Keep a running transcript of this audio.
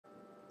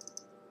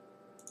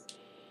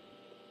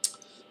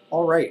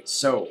All right,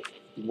 so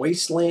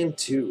Wasteland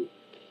 2.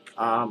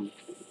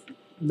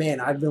 Man,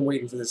 I've been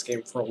waiting for this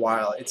game for a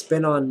while. It's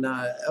been on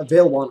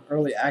available on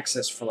early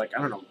access for like,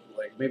 I don't know,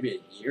 like maybe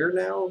a year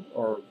now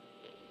or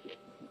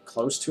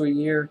close to a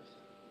year.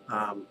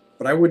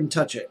 But I wouldn't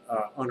touch it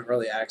on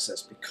early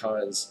access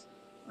because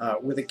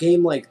with a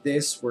game like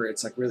this where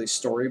it's like really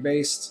story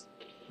based,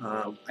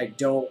 I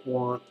don't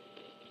want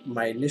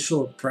my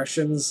initial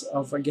impressions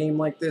of a game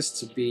like this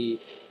to be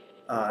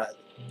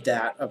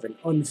that of an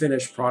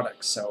unfinished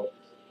product. So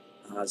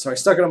I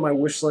stuck it on my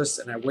wish list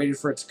and I waited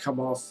for it to come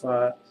off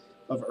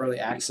of early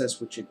access,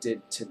 which it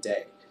did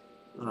today.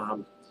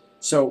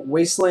 So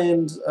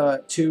Wasteland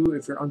 2,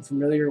 if you're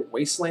unfamiliar,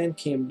 Wasteland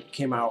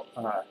came out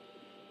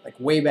like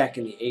way back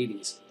in the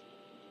 80s.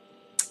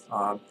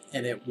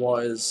 And it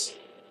was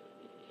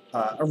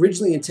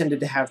originally intended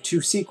to have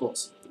 2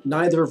 sequels,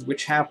 neither of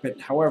which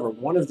happened. However,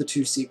 one of the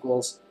 2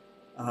 sequels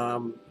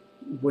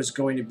was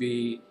going to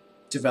be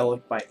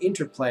developed by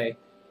Interplay,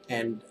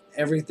 and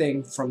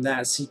everything from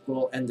that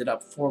sequel ended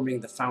up forming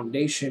the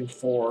foundation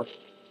for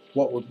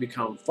what would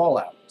become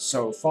Fallout.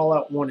 So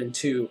Fallout 1 and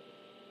 2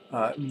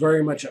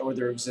 very much owe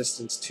their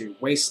existence to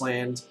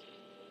Wasteland,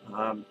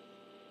 and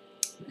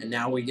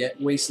now we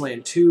get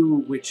Wasteland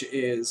 2, which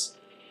is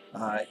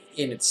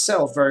in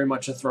itself very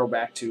much a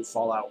throwback to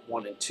Fallout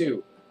 1 and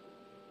 2.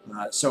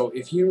 So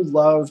if you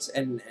loved,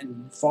 and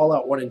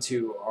Fallout 1 and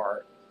 2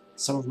 are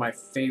some of my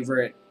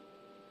favorite,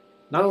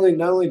 not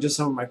only just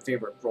some of my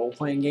favorite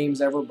role-playing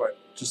games ever, but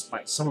just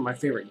some of my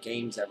favorite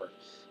games ever.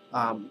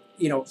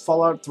 You know,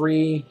 Fallout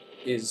 3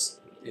 is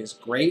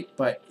great,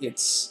 but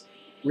it's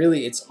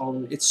really its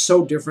own. It's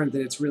so different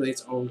that it's really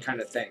its own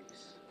kind of thing.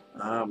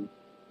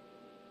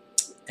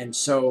 And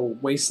so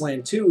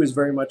Wasteland 2 is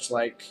very much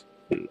like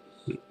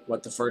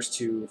what the first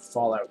 2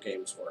 Fallout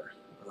games were.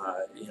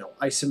 You know,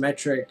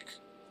 isometric,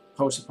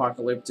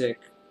 post-apocalyptic,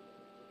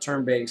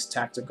 turn-based,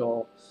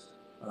 tactical,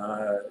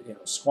 you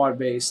know,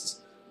 squad-based.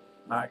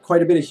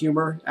 Quite a bit of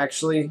humor,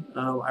 actually.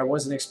 I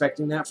wasn't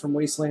expecting that from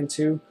Wasteland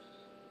 2,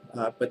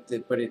 but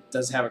it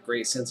does have a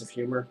great sense of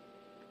humor.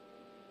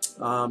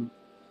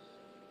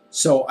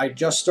 So I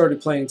just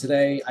started playing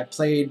today. I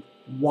played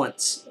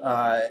once.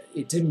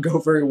 It didn't go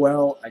very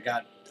well. I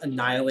got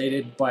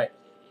annihilated, but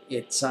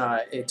it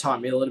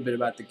taught me a little bit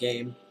about the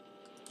game.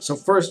 So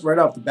first, right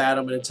off the bat,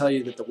 I'm going to tell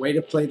you that the way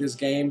to play this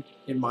game,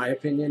 in my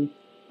opinion,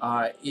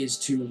 is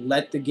to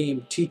let the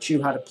game teach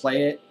you how to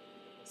play it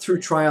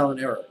through trial and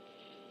error.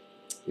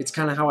 It's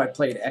kind of how I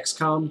played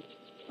XCOM.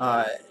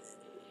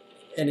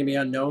 Enemy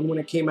Unknown, when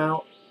it came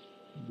out,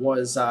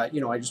 was,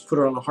 you know, I just put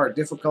it on a hard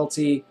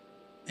difficulty,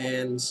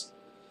 and,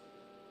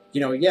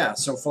 you know, yeah,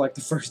 so for like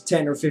the first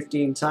 10 or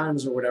 15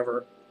 times or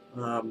whatever,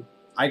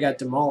 I got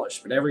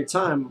demolished. But every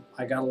time,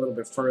 I got a little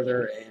bit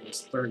further and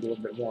learned a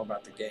little bit more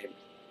about the game.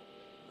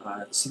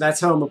 So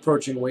that's how I'm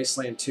approaching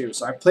Wasteland 2.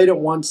 So I played it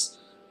once,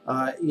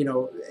 you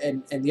know,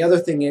 and the other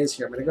thing is,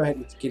 here, I'm going to go ahead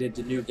and get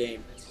into new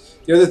game.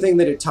 The other thing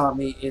that it taught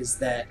me is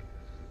that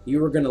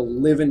you are going to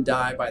live and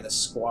die by the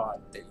squad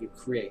that you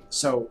create.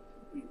 So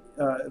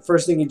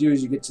first thing you do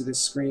is you get to this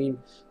screen.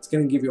 It's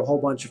going to give you a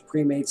whole bunch of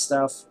pre-made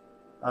stuff.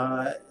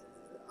 I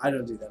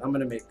don't do that. I'm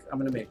going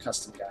to make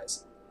custom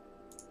guys.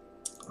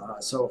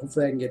 So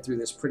hopefully I can get through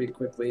this pretty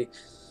quickly.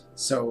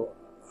 So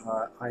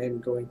I am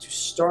going to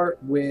start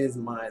with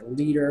my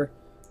leader.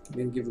 I'm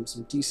going to give him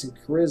some decent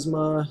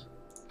charisma, a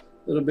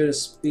little bit of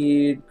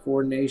speed,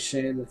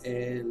 coordination,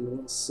 and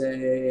we'll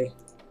say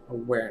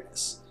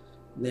awareness.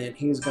 And then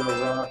he's going to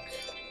rock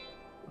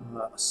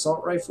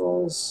assault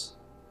rifles.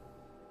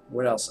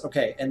 What else?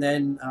 Okay, and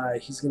then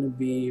he's going to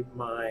be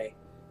my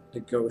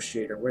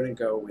negotiator. We're going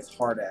to go with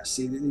hard ass.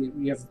 See,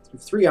 you have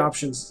 3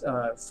 options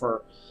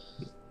for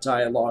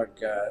dialogue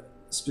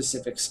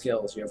specific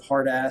skills. You have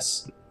hard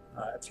ass,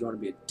 if you want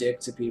to be a dick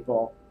to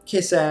people.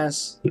 Kiss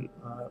ass,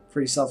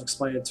 pretty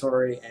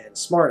self-explanatory, and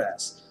smart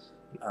ass.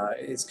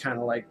 It's kind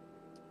of like,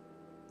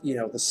 you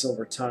know, the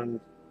silver tongue,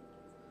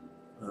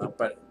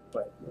 but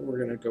we're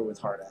going to go with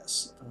hard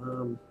ass.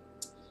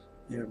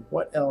 And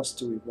what else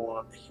do we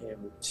want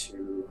him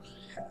to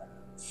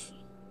have?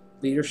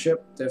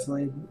 Leadership,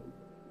 definitely.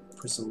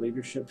 Put some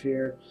leadership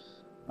here.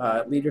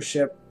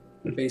 Leadership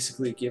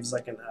basically gives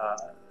like an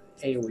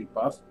AoE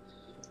buff.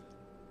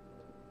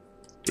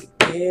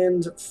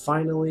 And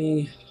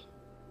finally,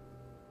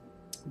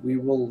 we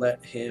will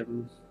let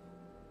him...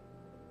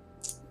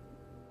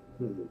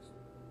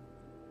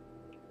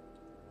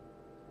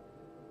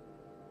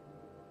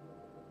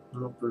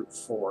 Not brute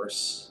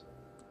force.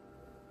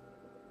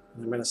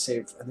 And I'm going to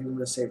save, I think I'm going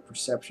to save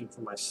perception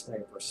for my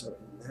sniper. So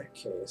in that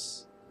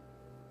case,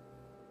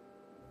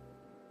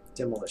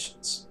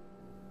 demolitions.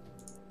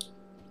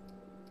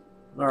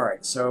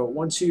 Alright, so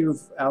once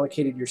you've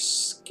allocated your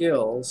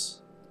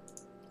skills,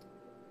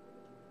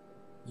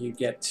 you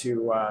get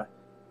to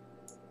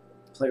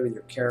play with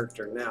your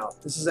character. Now,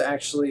 this is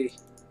actually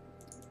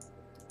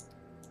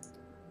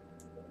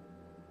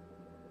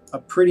a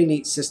pretty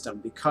neat system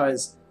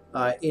because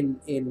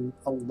in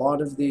a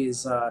lot of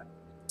these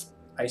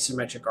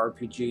isometric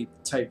RPG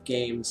type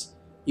games,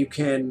 you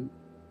can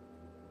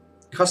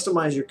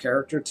customize your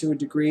character to a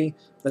degree,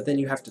 but then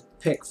you have to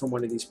pick from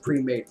one of these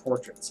pre-made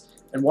portraits.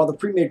 And while the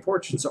pre-made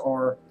portraits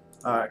are,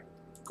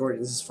 Gore,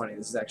 this is funny.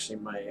 This is actually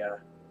my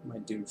my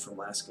dude from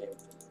last game.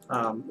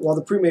 While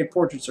the pre-made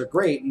portraits are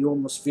great, you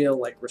almost feel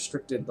like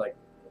restricted, like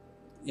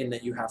in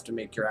that you have to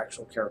make your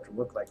actual character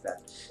look like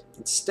that.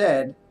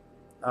 Instead,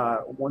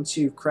 once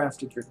you've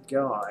crafted your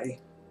guy,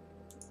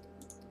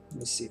 let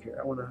me see here.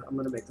 I'm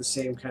gonna make the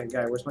same kind of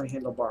guy. Where's my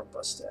handlebar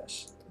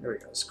mustache? There we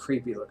go. This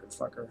creepy looking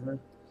fucker, huh?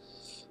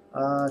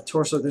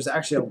 Torso. There's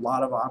actually a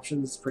lot of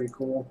options. It's pretty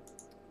cool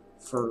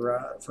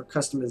for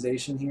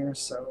customization here.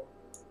 So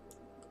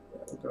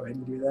yeah, we'll go ahead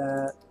and do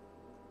that.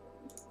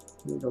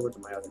 Let me go look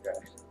at my other guy.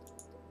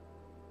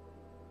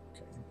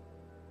 Okay,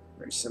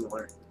 very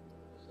similar.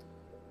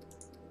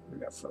 We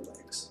got foot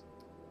legs.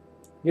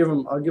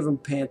 I'll give him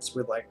pants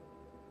with like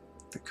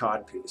the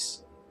cod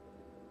piece.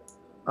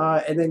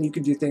 And then you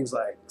could do things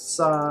like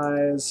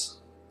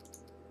size.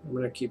 I'm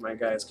gonna keep my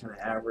guys kind of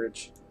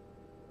average.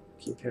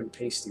 Keep him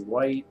pasty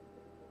white.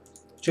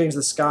 Change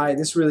the sky.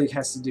 This really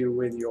has to do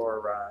with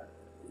your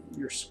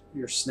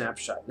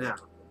snapshot. Now,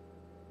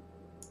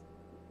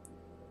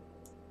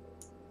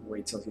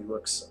 wait till he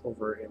looks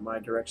over in my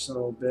direction a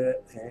little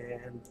bit,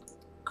 and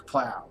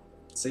plow.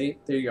 See,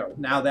 there you go.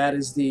 Now that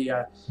is the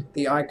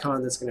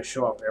icon that's going to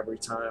show up every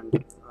time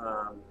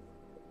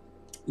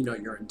you know,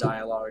 you're in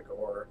dialogue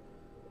or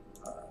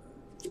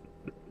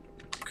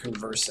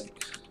conversing,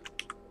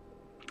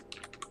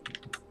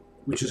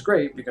 which is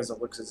great because it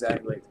looks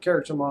exactly like the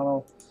character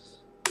model.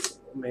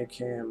 We'll make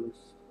him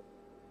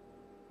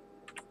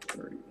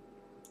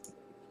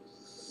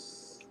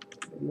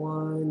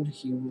 31.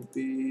 He will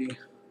be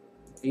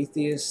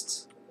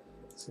atheist.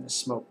 He's going to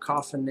smoke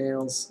coffin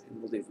nails, and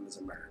we'll leave him as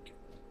American.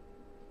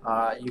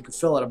 You can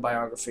fill out a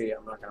biography.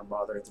 I'm not going to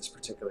bother at this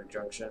particular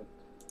junction.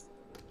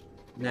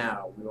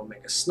 Now, we will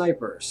make a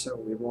sniper. So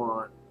we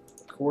want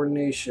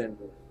coordination,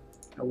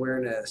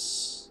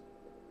 awareness,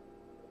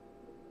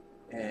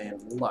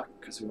 and luck,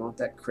 because we want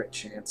that crit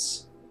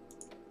chance.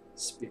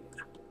 Speed.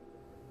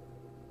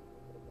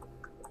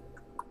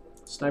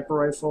 Sniper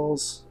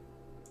rifles,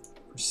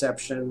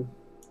 perception,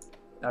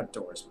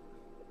 outdoors.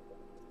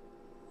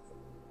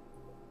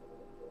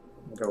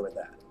 We'll go with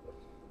that.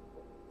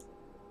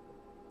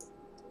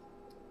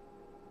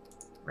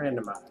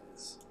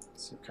 Randomize.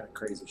 See what kind of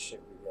crazy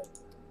shit we get.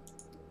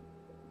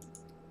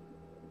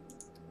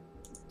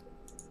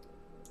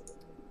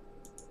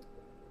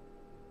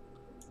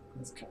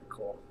 That's kind of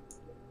cool.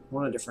 I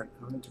want a different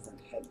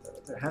head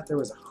though. There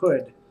was a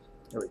hood.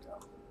 There we go.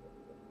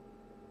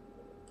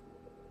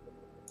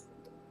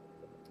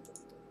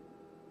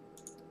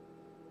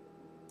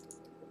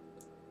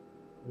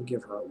 We'll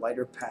give her a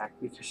lighter pack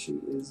because she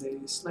is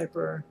a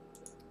sniper.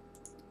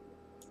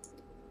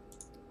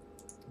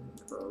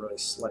 Give her a really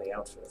slutty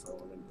outfit if I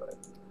wanted, but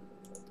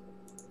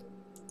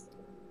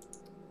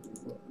I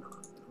will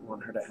not. I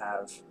want her to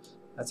have.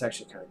 That's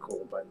actually kind of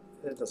cool, but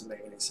it doesn't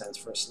make any sense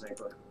for a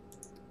sniper.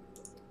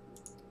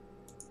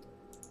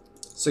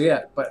 So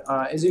yeah, but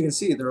as you can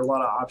see, there are a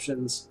lot of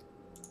options.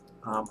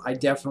 I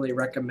definitely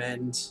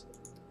recommend.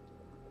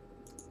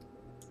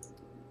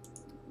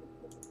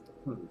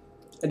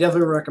 I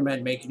definitely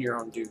recommend making your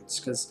own dudes,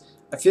 because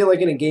I feel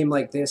like in a game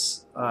like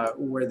this,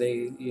 where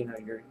they, you know,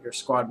 your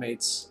squad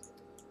mates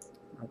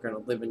are going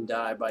to live and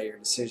die by your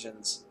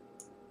decisions,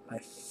 I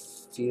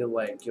feel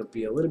like you'll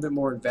be a little bit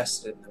more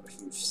invested in them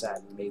if you've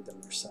sat and made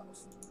them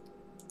yourself.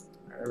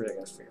 All right, I really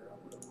got to figure out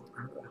what I want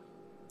her to.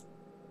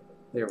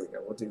 There we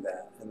go. We'll do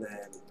that, and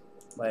then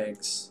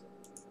legs.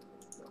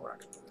 No, we're not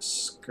going to do a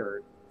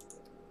skirt.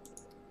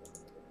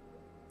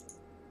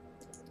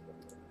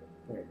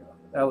 There you go.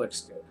 That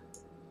looks good.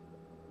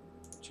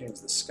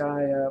 Change the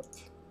sky up.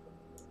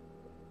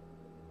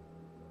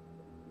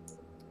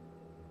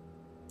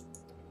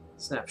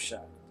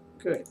 Snapshot.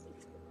 Good.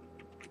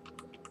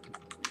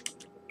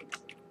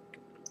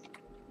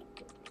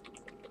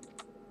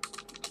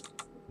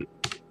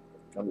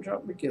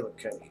 Gumdrop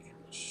McGillicuddy.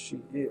 She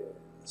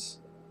is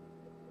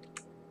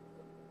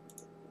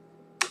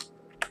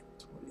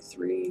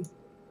 23.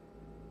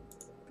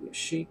 Be a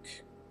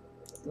chic.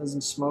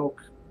 Doesn't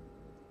smoke.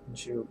 And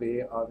she will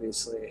be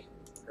obviously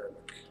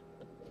Arabic.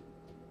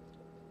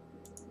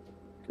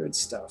 Good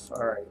stuff.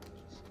 All right.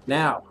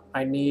 Now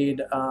I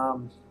need a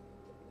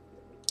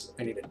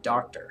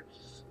doctor.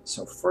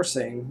 So first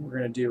thing we're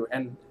gonna do,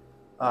 and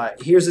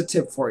here's a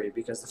tip for you,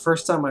 because the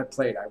first time I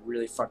played, I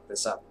really fucked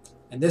this up.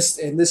 And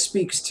this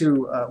speaks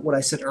to what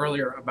I said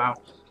earlier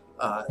about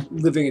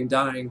living and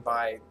dying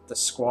by the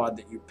squad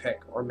that you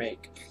pick or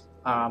make.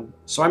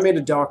 So I made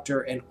a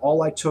doctor, and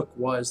all I took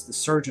was the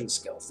surgeon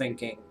skill,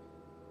 thinking,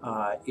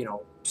 you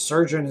know,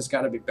 surgeon has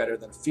got to be better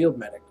than a field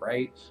medic,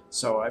 right?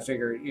 So I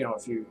figured, you know,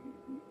 if you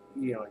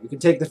can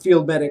take the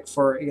field medic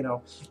for, you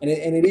know, and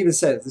it even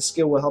says the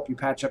skill will help you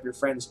patch up your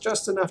friends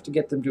just enough to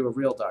get them to a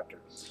real doctor.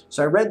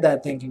 So I read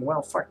that thinking,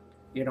 well, fuck,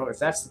 you know, if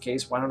that's the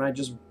case, why don't I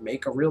just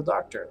make a real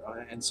doctor?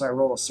 And so I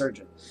roll a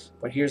surgeon.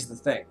 But here's the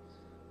thing.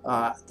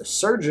 The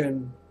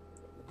surgeon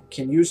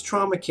can use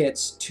trauma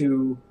kits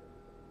to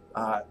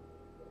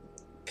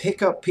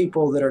pick up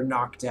people that are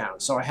knocked down.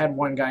 So I had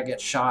one guy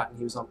get shot and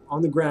he was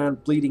on the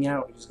ground bleeding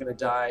out. He was going to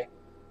die.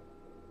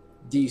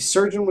 The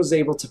surgeon was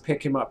able to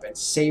pick him up and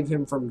save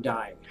him from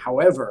dying.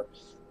 However,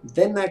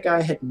 then that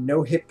guy had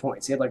no hit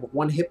points. He had like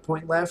 1 hit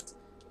point left,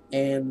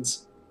 and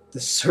the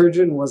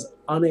surgeon was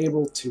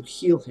unable to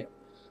heal him.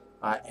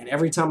 And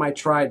every time I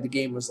tried, the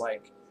game was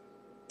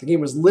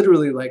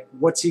literally like,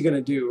 what's he going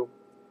to do?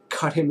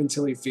 Cut him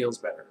until he feels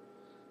better.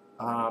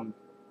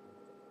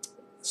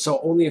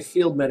 So only a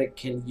field medic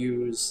can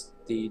use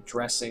the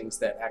dressings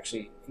that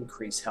actually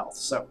increase health.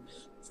 So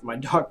for my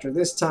doctor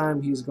this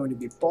time, he's going to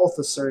be both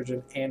a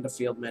surgeon and a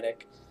field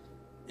medic.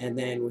 And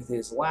then with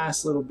his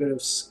last little bit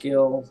of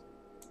skill,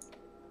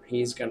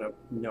 he's going to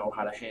know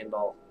how to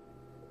handle...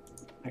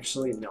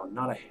 Actually, no,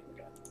 not a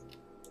handgun.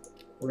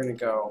 We're going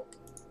to go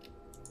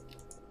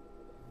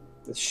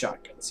with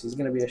shotguns. He's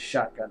going to be a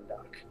shotgun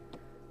doc.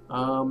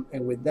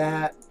 And with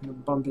that, I'm going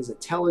to bump his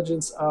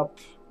intelligence up.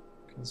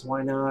 Because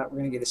why not? We're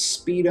going to get his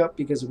speed up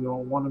because we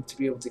want him to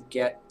be able to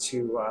get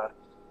to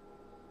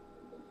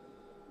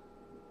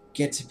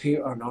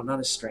people. Oh, no, not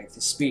his strength,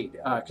 his speed.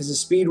 Because his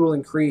speed will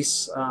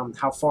increase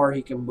how far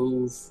he can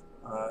move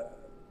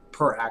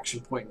per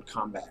action point in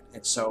combat.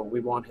 And so we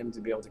want him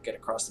to be able to get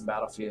across the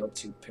battlefield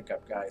to pick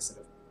up guys that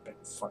have been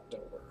fucked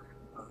over.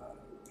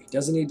 He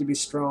doesn't need to be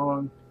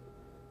strong.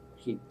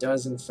 He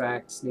does, in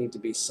fact, need to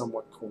be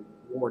somewhat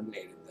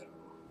coordinated, though.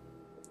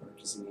 Or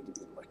does he need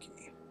to be lucky?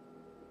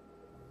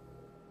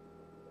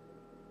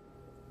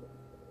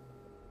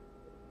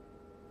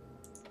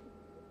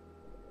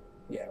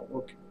 Yeah,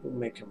 we'll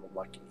make him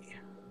lucky.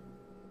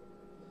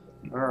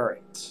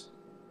 Alright.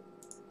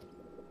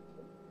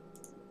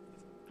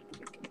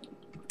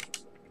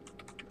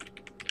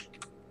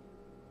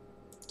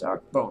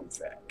 Dark bone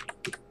fat.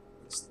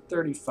 He's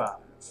 35.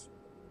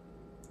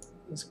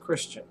 He's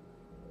Christian.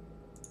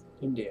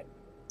 Indian.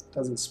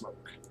 Doesn't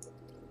smoke.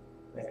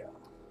 Male.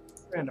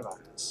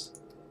 Randomize.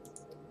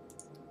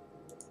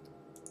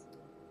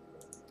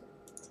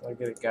 So I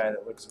get a guy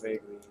that looks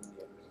vaguely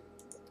Indian.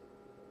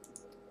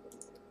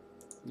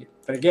 Yeah,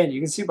 but again,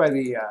 you can see by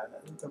the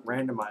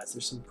randomize,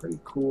 there's some pretty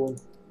cool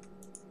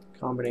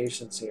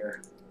combinations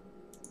here.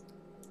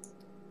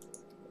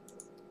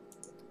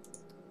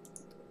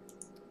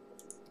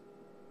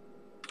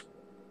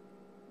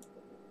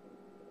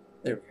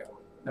 There we go.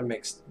 That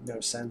makes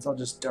no sense. I'll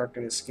just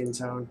darken his skin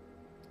tone.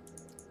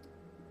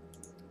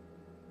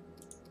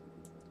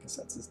 Guess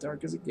that's as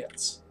dark as it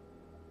gets.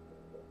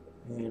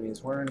 And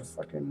he's wearing a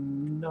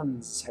fucking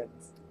nun's head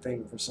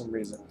thing for some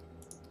reason.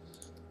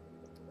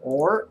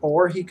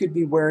 Or he could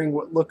be wearing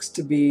what looks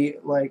to be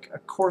like a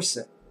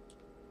corset.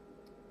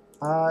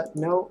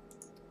 No,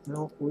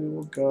 we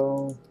will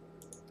go.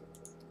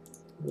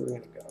 Where are we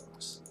gonna go?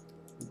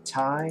 A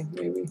tie,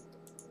 maybe.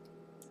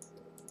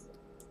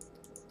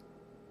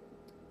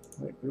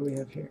 Wait, what do we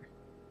have here?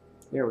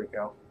 There we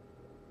go.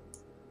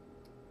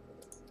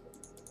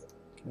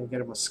 Can I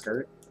get him a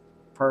skirt?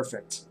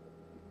 Perfect.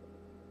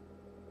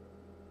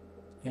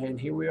 And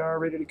here we are,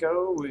 ready to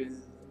go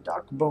with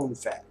Doc Bone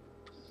Fat.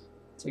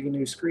 Take a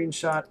new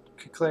screenshot.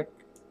 Click.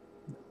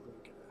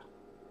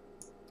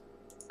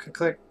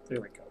 Click. There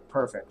we go.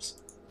 Perfect.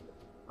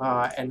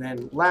 And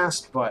then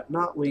last but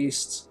not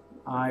least,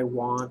 I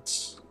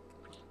want,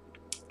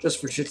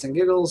 just for shits and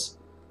giggles,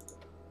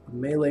 a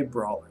melee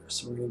brawler.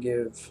 So we're going to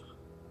give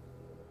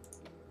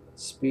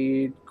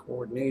speed,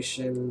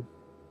 coordination.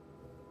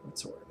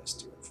 What's awareness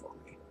doing for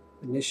me?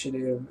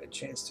 Initiative, a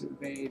chance to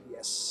evade.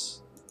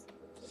 Yes.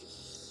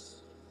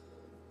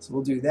 So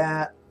we'll do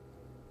that.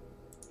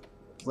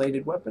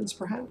 Bladed weapons,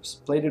 perhaps?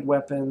 Bladed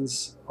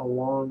weapons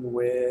along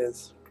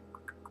with...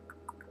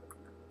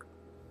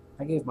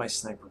 I gave my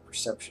sniper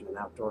perception an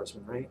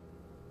outdoorsman, right?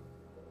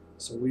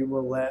 So we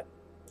will let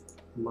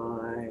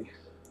my...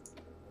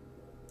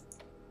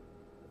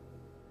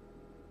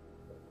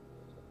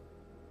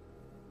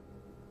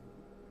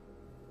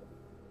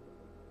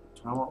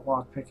 Do I want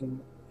lockpicking?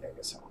 Yeah, I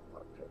guess I want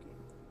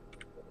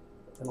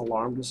lockpicking. And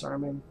alarm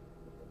disarming?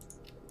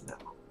 No.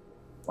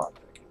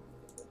 Lockpicking.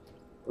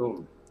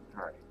 Boom.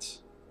 Alright.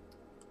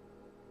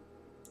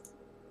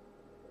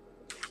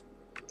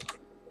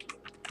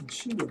 And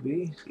she will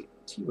be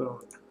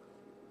T-Bone.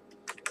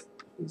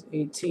 He's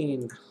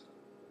 18.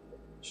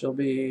 She'll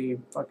be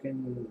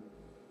fucking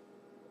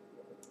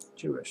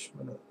Jewish.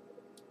 Why not?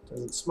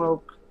 Doesn't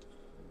smoke.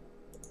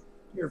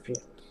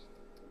 European.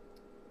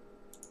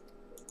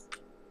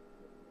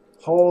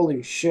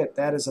 Holy shit,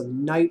 that is a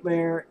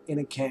nightmare in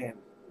a can.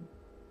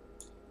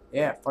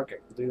 Yeah, fuck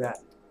it. We'll do that.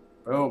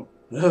 Boom.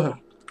 Ugh.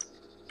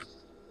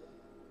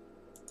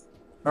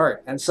 Alright,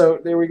 and so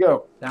there we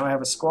go. Now I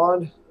have a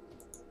squad.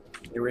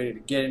 You're ready to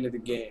get into the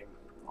game.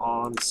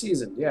 On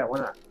season. Yeah, why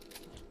not?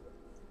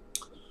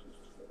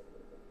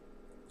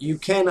 You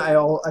can, I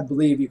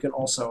believe you can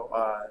also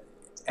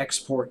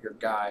export your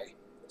guy.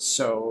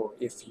 So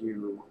if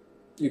you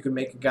can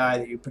make a guy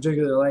that you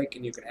particularly like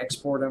and you can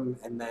export him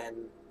and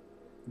then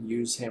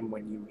use him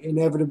when you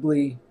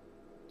inevitably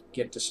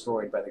get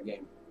destroyed by the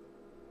game.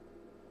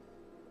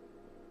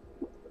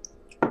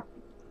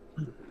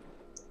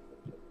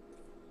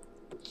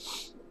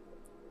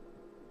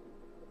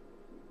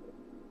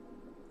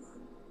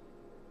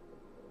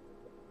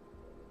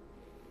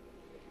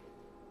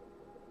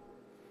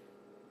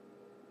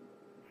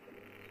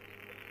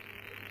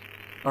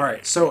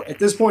 Alright, so at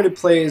this point it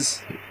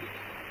plays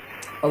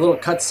a little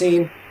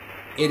cutscene.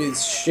 It is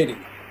shitty.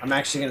 I'm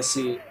actually going to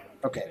see...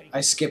 Okay, I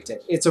skipped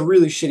it. It's a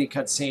really shitty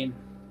cutscene.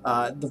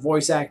 The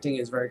voice acting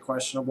is very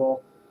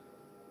questionable.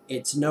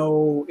 It's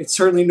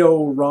certainly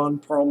no Ron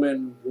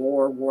Perlman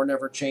War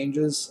Never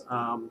Changes.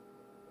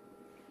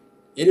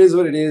 It is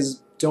what it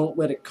is. Don't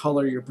let it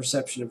color your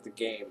perception of the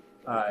game,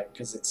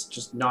 because it's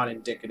just not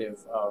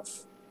indicative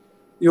of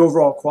the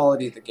overall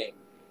quality of the game,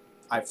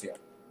 I feel.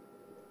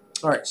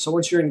 Alright, so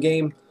once you're in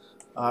game,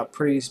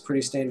 pretty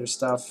standard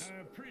stuff.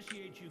 I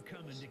appreciate you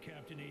coming to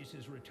Captain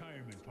Ace's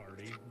retirement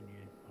party when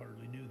you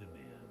hardly knew the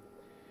man.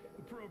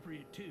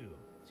 Appropriate, too,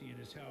 seeing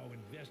as how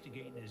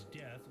investigating his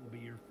death will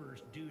be your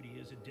first duty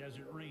as a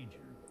desert ranger.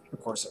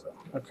 Of course it will.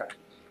 Okay.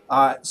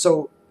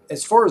 So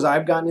as far as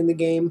I've gotten in the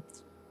game,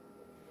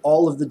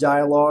 all of the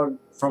dialogue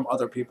from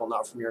other people,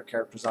 not from your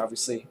characters,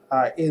 obviously,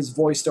 is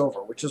voiced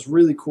over, which is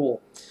really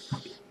cool.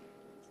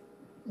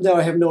 Now,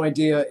 I have no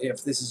idea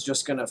if this is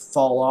just going to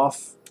fall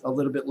off a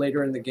little bit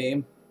later in the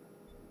game,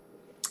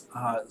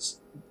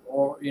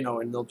 or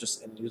and you'll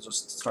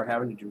just start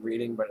having to do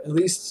reading. But at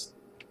least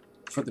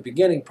for the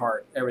beginning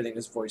part, everything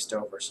is voiced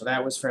over, so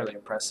that was fairly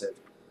impressive.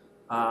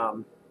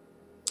 The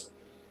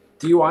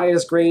UI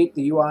is great.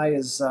 The UI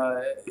is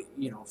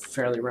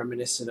fairly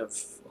reminiscent of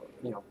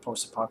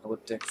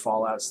post-apocalyptic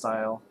Fallout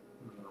style.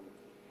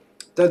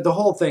 The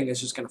whole thing is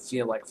just going to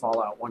feel like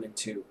Fallout 1 and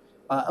 2.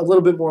 A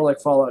little bit more like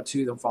Fallout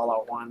 2 than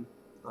Fallout 1.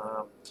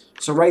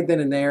 So right then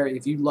and there,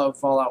 if you love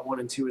Fallout 1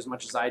 and 2 as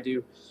much as I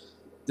do,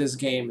 this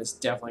game is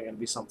definitely going to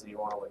be something you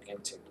want to look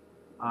into.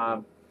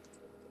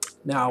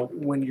 Now,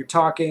 when you're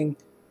talking,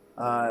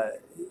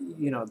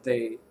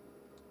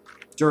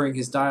 during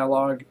his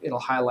dialogue, it'll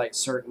highlight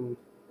certain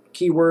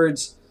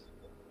keywords.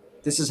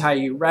 This is how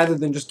you, rather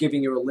than just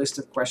giving you a list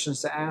of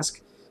questions to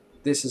ask,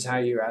 this is how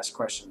you ask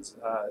questions.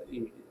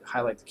 You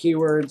highlight the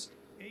keywords.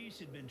 Ace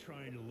had been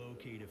trying to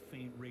locate a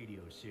faint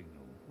radio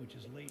signal, which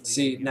is lately...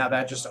 See, now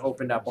that just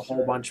opened up a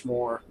whole bunch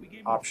more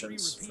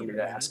options for me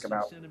to ask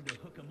about. I'm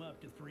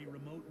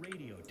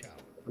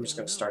just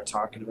going to start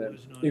talking to him.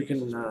 You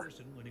can...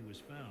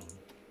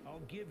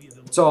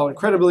 it's all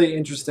incredibly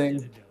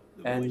interesting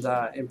and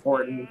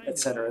important,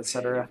 etc.,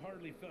 etc.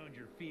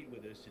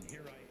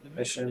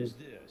 Mission.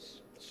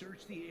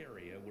 Search the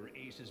area where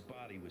Ace's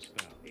body was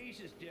found.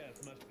 Ace's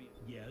death must be...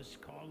 Yes,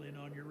 call in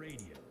on your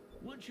radio.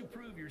 Once you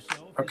prove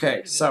yourself,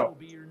 okay, so will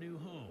be your new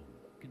home.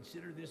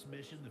 Consider this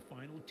mission the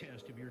final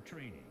test of your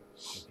training.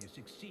 If you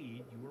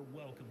succeed, you are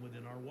welcome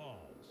within our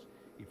walls.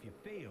 If you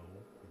fail,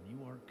 then you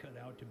aren't cut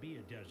out to be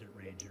a desert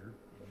ranger,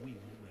 and we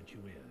won't let you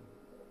in.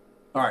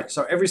 All right,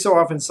 so every so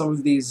often some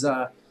of these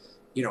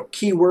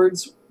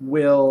keywords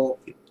will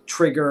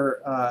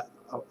trigger a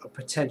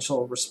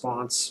potential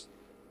response.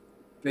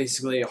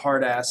 Basically a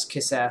hard-ass,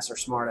 kiss-ass, or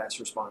smart-ass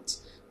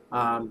response.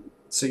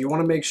 So you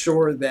want to make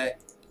sure that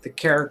the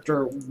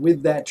character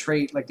with that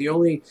trait, like the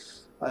only,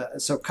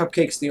 so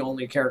Cupcake's the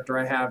only character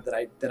I have that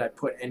I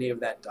put any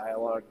of that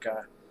dialogue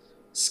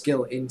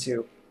skill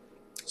into.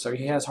 So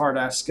he has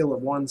hard-ass skill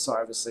of 1, so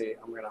obviously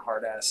I'm going to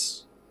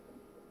hard-ass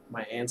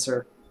my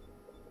answer.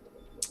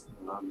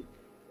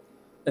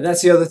 And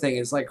that's the other thing,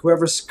 is like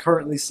whoever's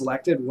currently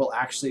selected will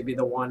actually be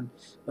the one.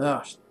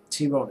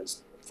 T-Bone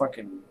is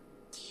fucking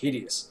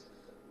hideous.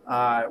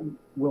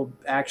 Will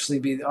actually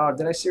be... Oh,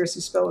 did I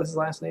seriously spell his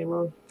last name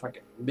wrong?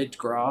 Fucking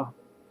Midgraw.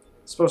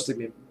 It's supposed to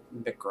be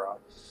Midgraw.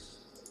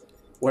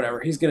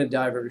 Whatever. He's going to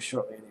die very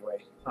shortly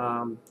anyway.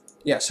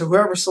 Yeah, so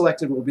whoever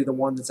selected will be the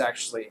one that's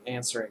actually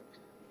answering.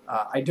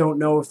 I don't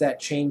know if that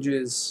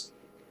changes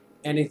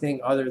anything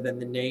other than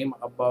the name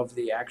above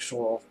the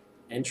actual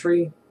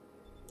entry.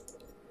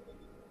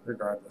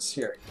 Regardless,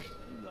 here.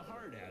 The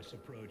hard-ass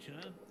approach,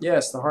 huh?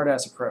 Yes, the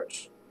hard-ass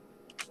approach.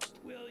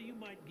 Well, you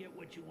might get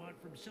what you want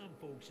from some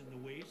folks in the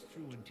Waste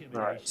through intimidation.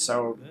 Alright,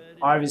 so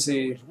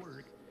obviously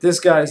this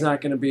guy is not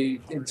going to be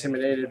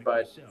intimidated,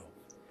 but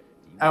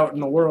out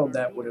in the world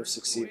that would have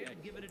succeeded.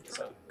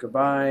 So,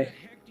 goodbye.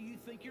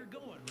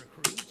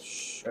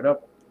 Shut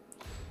up.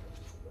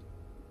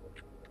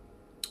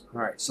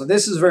 Alright, so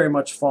this is very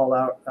much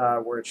Fallout,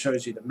 where it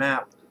shows you the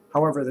map.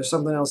 However, there's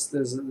something else.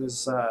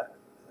 There's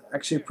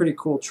actually a pretty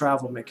cool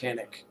travel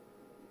mechanic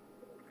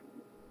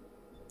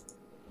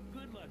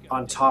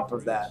on top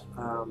of that.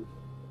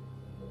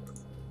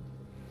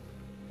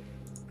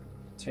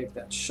 Take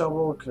that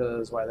shovel,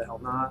 because why the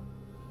hell not?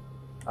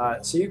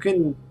 So you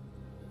can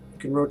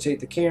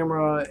rotate the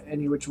camera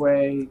any which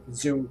way,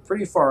 zoom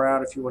pretty far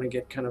out if you want to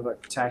get kind of a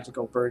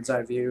tactical bird's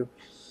eye view.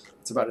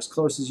 It's about as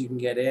close as you can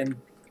get in.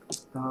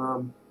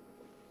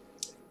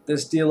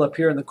 This deal up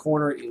here in the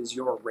corner is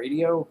your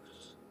radio.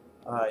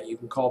 You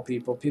can call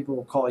people. People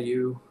will call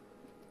you.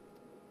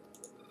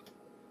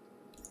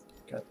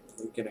 You're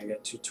going to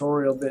get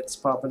tutorial bits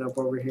popping up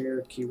over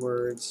here.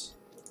 Keywords.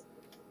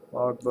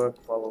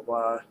 Logbook. Blah,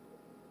 blah,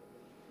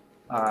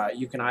 blah.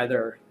 You can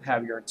either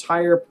have your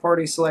entire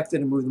party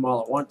selected and move them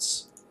all at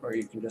once, or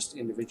you can just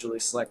individually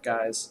select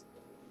guys.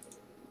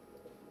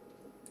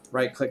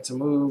 Right click to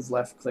move.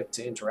 Left click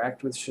to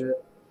interact with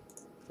shit.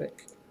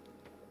 Click.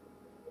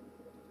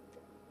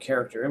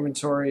 character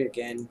inventory.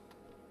 Again,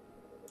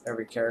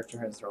 every character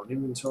has their own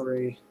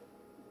inventory,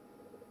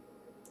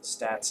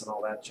 stats, and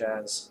all that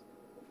jazz.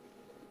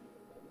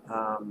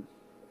 And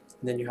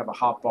then you have a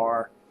hot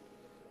bar.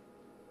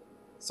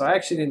 So I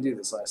actually didn't do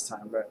this last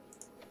time, but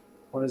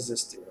what does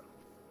this do?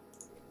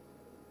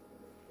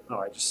 Oh,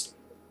 I just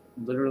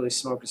literally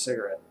smoke a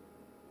cigarette.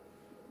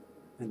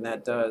 And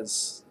that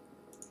does...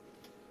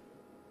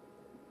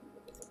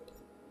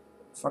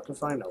 Fuck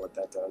if I know what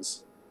that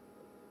does.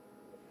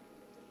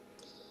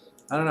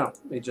 I don't know.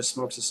 He just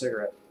smokes a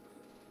cigarette.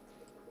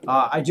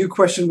 I do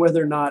question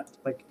whether or not,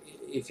 like,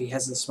 if he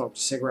hasn't smoked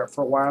a cigarette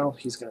for a while,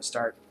 he's going to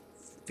start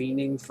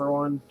fiending for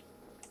one.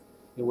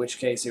 In which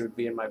case, it would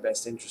be in my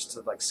best interest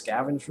to, like,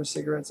 scavenge for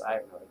cigarettes. I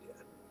have no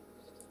idea.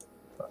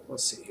 But we'll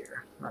see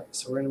here. Alright,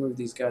 so we're going to move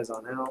these guys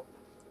on out.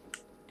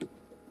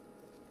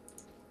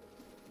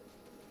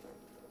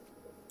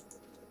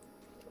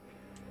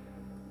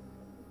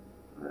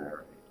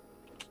 Alright.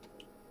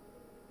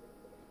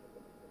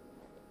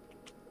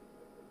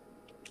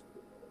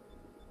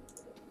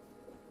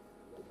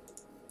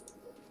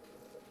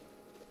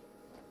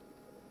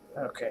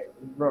 Okay,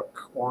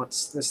 Rook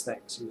wants this thing,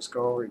 so you just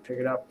go over and pick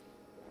it up.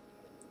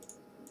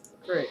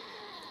 Great.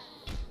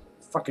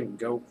 Fucking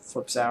goat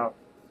flips out.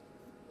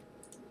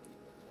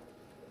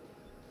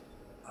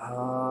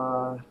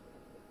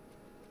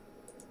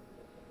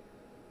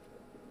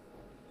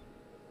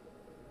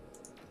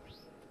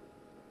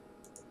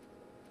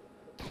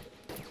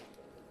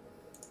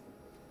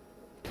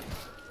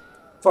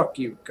 Fuck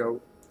you,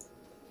 goat.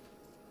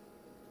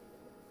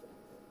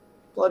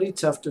 Bloody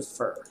tuft of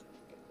fur.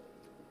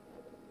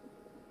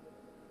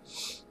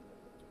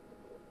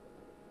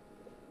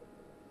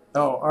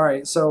 Oh,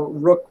 alright, so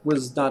Rook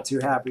was not too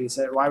happy. He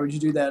said, why would you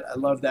do that? I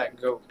love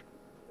that goat.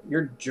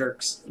 You're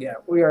jerks. Yeah,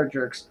 we are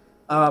jerks.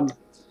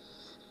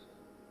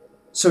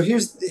 So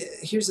here's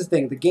the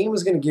thing. The game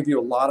is going to give you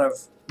a lot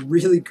of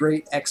really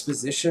great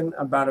exposition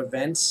about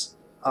events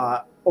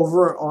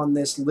over on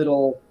this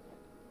little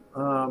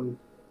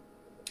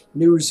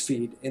news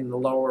feed in the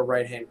lower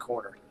right-hand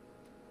corner.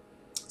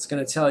 It's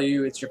going to tell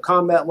you it's your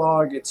combat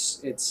log,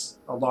 it's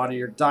a lot of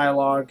your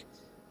dialogue,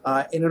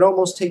 and it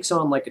almost takes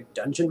on like a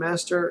dungeon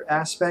master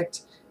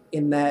aspect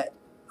in that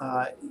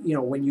you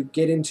know, when you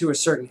get into a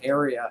certain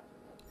area,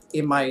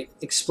 it might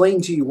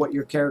explain to you what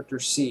your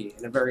characters see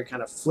in a very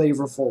kind of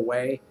flavorful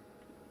way.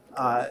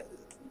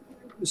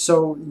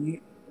 So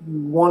you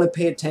want to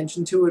pay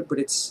attention to it, but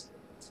it's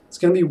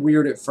going to be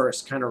weird at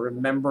first, kind of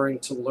remembering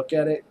to look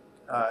at it,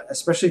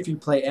 especially if you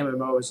play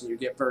MMOs and you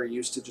get very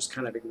used to just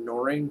kind of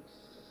ignoring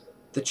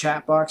the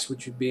chat box,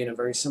 which would be in a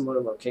very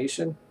similar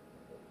location.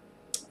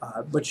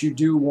 But you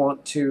do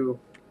want to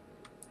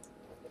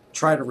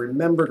try to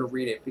remember to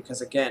read it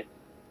because, again,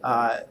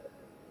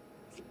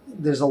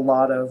 there's a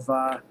lot of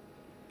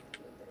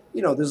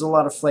you know, there's a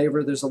lot of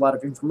flavor, there's a lot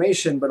of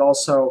information, but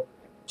also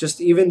just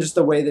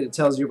the way that it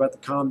tells you about the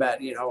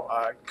combat. You know,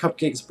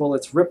 Cupcake's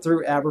bullets rip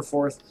through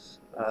Aberforth,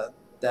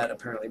 that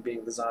apparently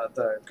being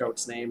the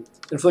goat's name,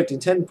 inflicting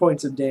 10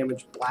 points of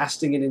damage,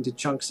 blasting it into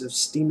chunks of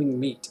steaming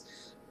meat.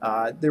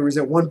 There was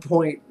at one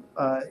point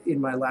in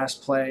my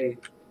last play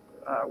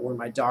where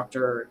my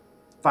doctor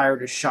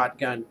fired a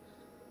shotgun,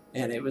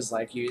 and it was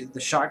like the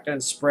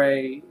shotgun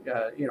spray,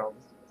 you know,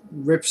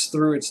 rips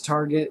through its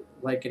target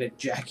like an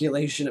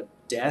ejaculation of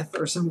death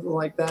or something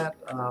like that.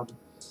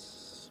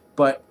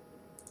 But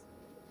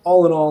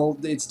all in all,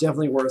 it's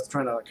definitely worth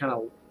trying to kind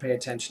of pay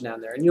attention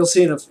down there, and you'll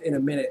see in a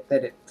minute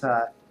that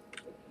that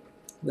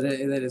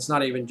it's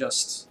not even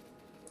just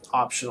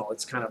optional;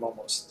 it's kind of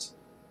almost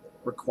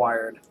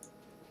required.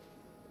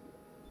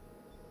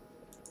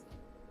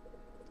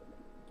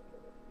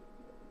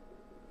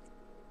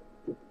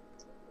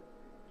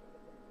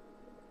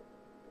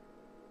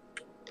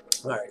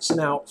 Alright, so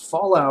now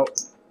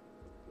Fallout,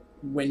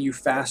 when you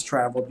fast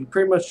traveled, you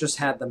pretty much just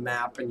had the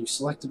map and you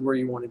selected where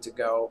you wanted to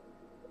go,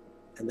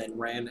 and then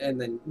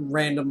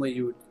randomly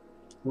you would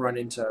run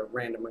into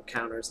random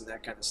encounters and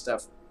that kind of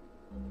stuff.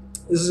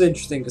 This is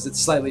interesting because it's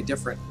slightly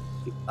different.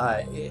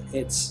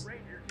 It's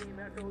Ranger Team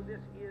Echo, this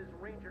is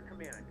Ranger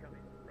Command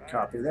coming. Right.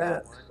 Copy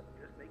that. Just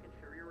making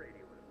sure your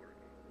radio is working.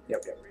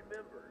 Yep.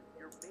 Remember,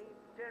 your main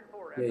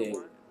 10-4 Yeah. Echo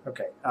 1.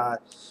 Okay,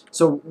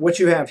 so what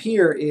you have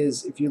here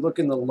is, if you look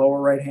in the lower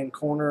right-hand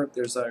corner,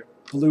 there's a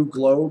blue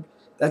globe.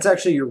 That's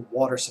actually your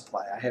water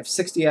supply. I have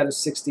 60 out of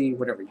 60,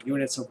 whatever,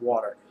 units of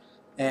water.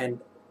 And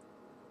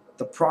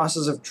the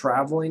process of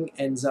traveling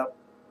ends up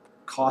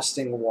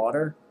costing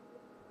water,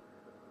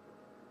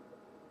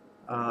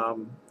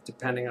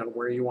 depending on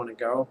where you want to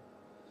go.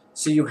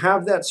 So you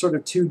have that sort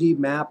of 2D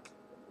map,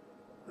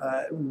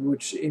 in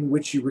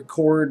which you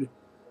record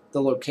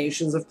the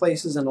locations of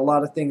places, and a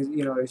lot of things,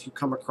 you know, if you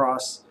come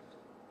across,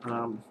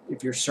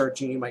 if you're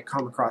searching, you might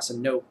come across a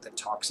note that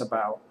talks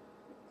about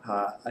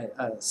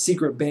a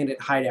secret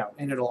bandit hideout,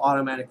 and it'll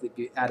automatically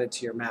be added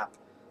to your map.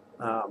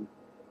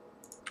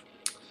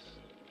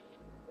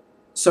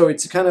 So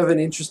it's kind of an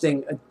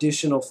interesting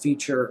additional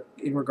feature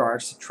in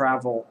regards to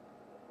travel,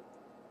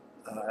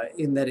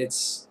 in that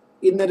it's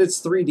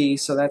 3D,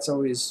 so that's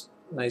always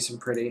nice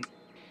and pretty.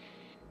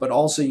 but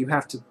also you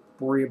have to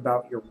worry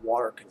about your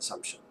water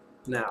consumption.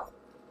 Now,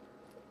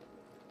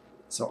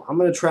 so I'm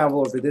going to travel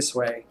over this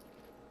way,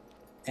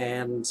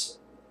 and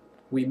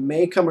we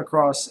may come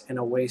across an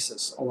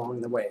oasis along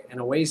the way. And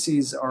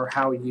oases are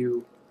how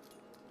you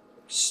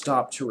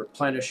stop to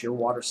replenish your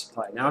water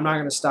supply. Now, I'm not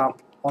going to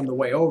stop on the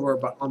way over,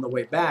 but on the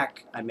way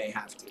back, I may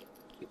have to.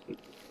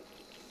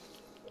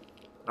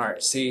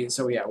 Alright, see,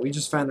 so yeah, we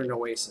just found an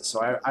oasis,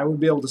 so I would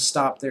be able to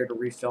stop there to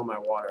refill my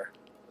water.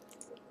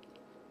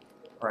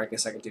 Or I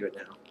guess I could do it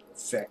now.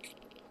 Fick.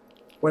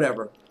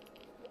 Whatever.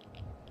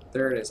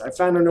 There it is. I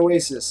found an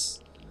oasis.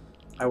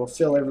 I will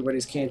fill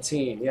everybody's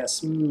canteen.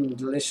 Yes,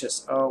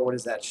 delicious. Oh, what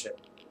is that shit?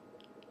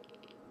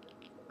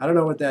 I don't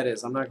know what that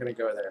is. I'm not going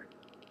to go there.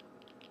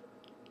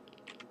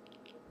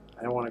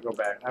 I don't want to go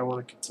back. I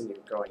want to continue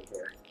going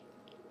here.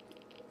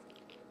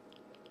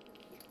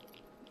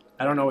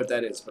 I don't know what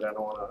that is, but I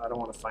don't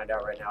want to find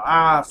out right now.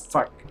 Ah,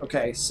 fuck.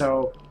 Okay,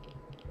 so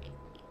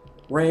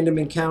random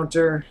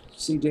encounter.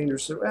 See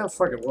dangerous. Well,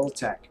 fuck it. We'll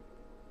attack.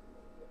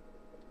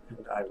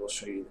 And I will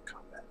show you the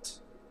combat.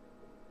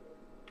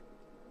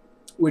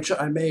 Which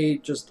I may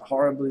just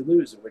horribly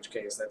lose, in which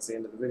case that's the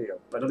end of the video.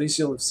 But at least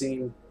you'll have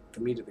seen the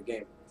meat of the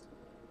game.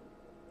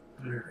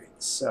 Alright,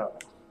 so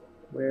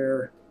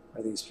where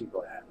are these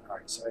people at?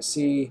 Alright, so I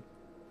see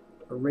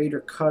a raider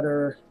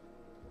cutter.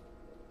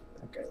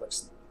 That guy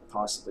looks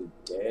possibly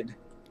dead.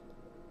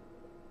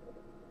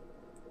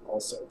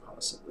 Also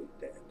possibly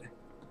dead.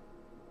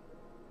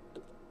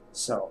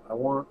 So I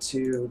want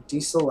to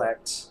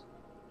deselect.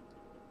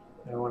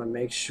 I want to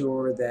make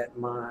sure that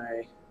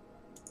my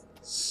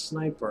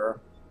sniper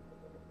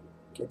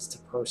gets to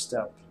post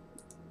up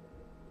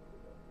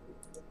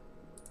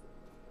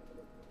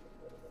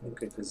in a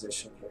good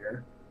position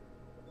here.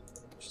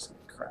 Just going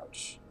to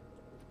crouch.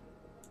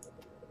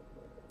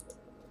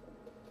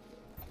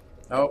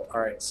 Oh,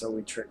 alright, so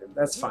we triggered.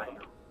 That's fine.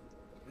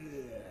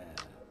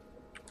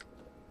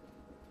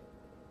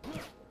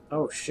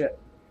 Oh, shit.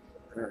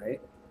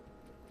 Alright.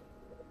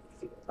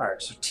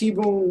 Alright, so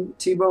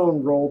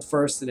T-Bone rolled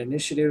first in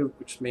initiative,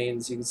 which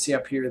means you can see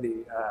up here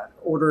the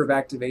order of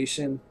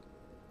activation.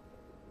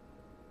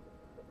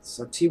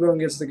 So T-Bone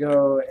gets to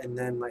go, and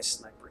then my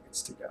sniper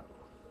gets to go.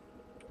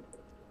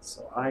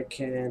 So I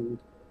can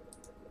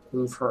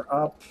move her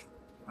up.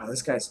 Wow,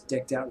 this guy's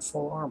decked out in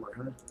full armor,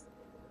 huh?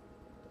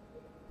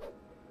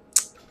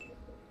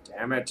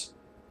 Damn it.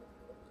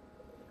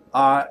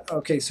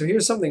 Okay, so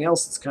here's something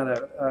else that's kind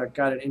of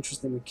got an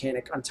interesting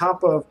mechanic. On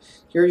top of,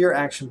 here are your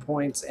action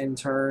points, end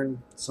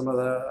turn, some of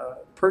the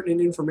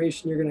pertinent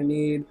information you're going to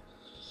need,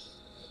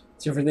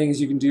 different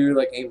things you can do,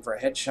 like aim for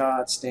a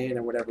headshot, stand,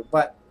 or whatever.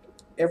 But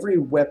every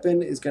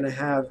weapon is going to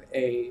have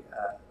a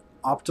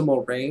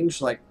optimal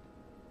range. Like,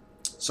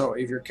 so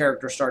if your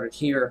character started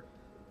here,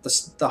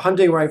 the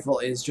hunting rifle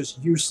is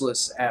just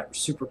useless at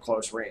super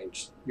close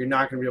range. You're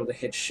not going to be able to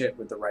hit shit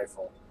with the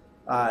rifle.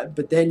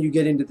 But then you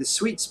get into the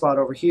sweet spot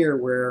over here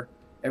where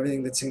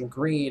everything that's in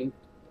green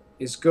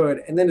is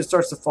good, and then it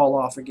starts to fall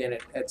off again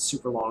at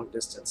super long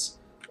distance.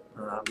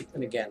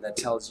 And again, that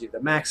tells you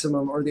the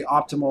maximum or the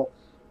optimal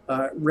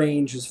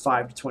range is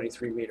 5 to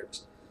 23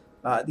 meters.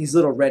 These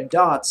little red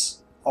dots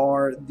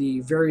are the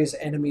various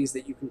enemies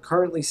that you can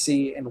currently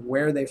see and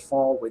where they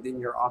fall within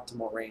your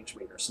optimal range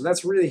meter. So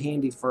that's really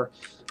handy for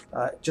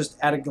just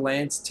at a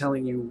glance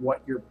telling you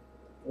what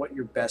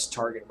your best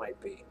target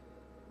might be.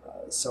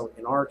 So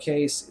in our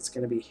case, it's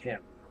going to be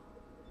him.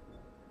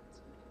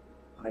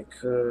 I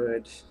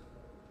could...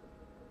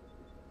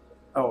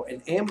 Oh,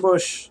 an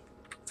ambush,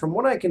 from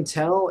what I can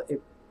tell,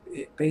 it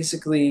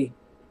basically...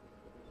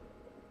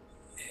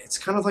 It's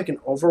kind of like an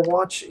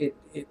Overwatch.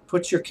 It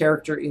puts your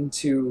character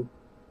into,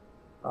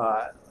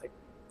 like,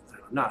 I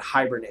don't know, not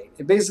hibernate.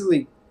 It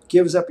basically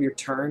gives up your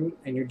turn,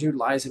 and your dude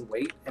lies in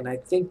wait. And I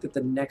think that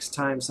the next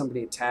time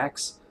somebody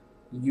attacks,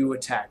 you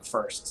attack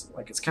first.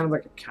 Like, it's kind of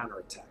like a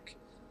counterattack.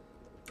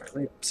 Let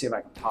me see if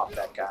I can pop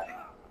that guy.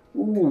 Ooh,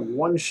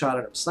 one shot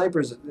at him.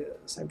 Snipers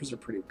are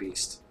pretty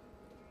beast.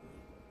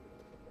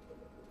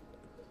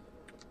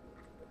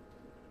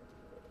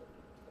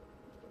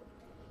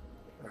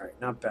 Alright,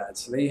 not bad.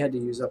 So they had to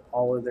use up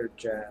all of their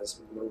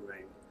jazz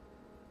moving.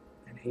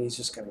 And he's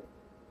just going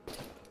to...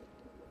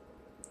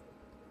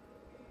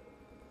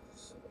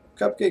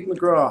 Cupcake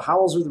McGraw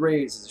howls with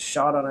rage as a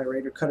shot on a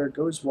raider cutter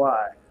goes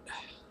wide.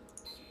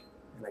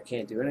 And I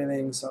can't do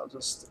anything, so I'll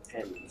just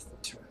end the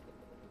turn.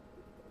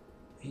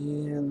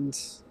 And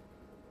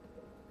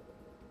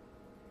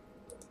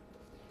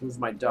move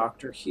my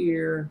doctor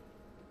here.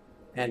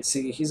 And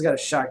see, he's got a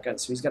shotgun,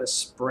 so he's got a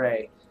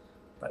spray.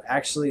 But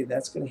actually,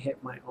 that's going to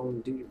hit my own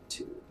dude,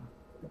 too.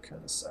 That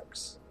kind of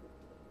sucks.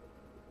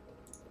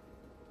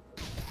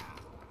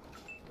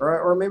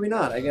 Or maybe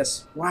not, I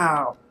guess.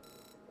 Wow.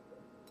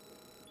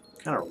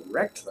 Kind of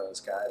wrecked those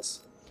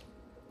guys.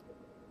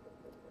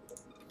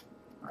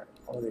 Alright,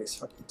 all these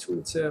fucking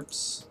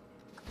tooltips.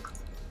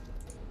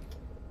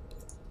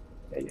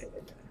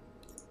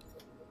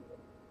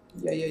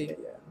 Yeah.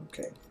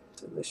 Okay,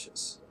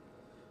 delicious.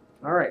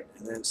 Alright,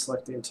 and then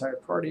select the entire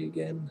party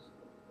again.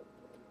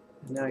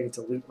 And now I get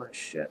to loot my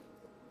shit.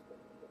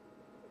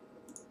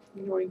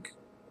 Yoink.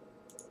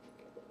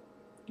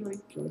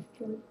 Yoink, yoink,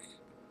 yoink.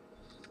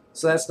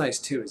 So that's nice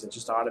too, is it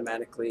just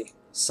automatically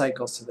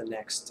cycles to the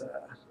next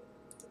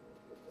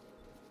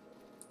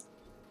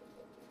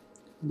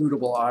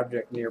lootable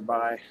object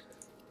nearby.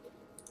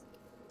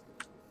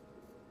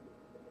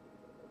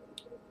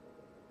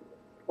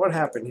 What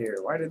happened here?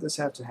 Why did this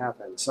have to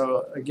happen?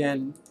 So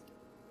again,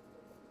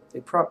 they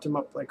propped him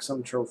up like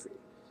some trophy.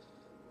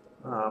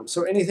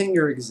 So anything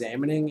you're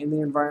examining in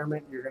the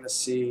environment, you're going to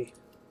see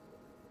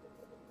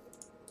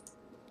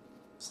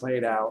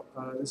played out.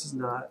 This is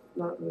not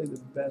really the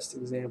best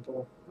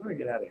example. How do I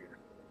get out of here?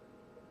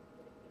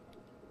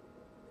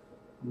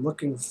 I'm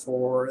looking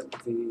for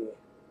the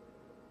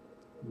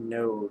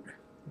node.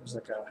 There's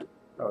like a,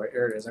 oh,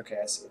 here it is. Okay,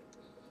 I see it.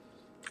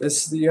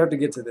 This, you have to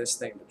get to this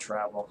thing to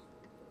travel.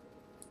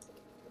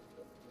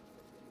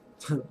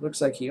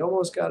 Looks like he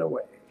almost got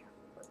away,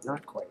 but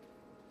not quite.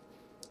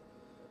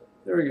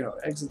 There we go.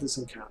 Exit this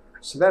encounter.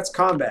 So that's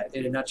combat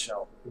in a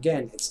nutshell.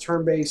 Again, it's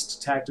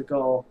turn-based,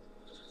 tactical.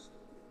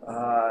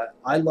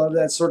 I love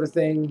that sort of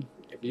thing.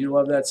 If you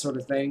love that sort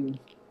of thing,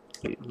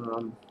 you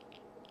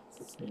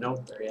know,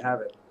 there you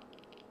have it.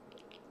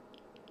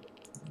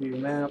 View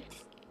map.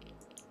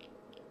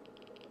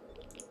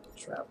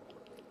 Travel.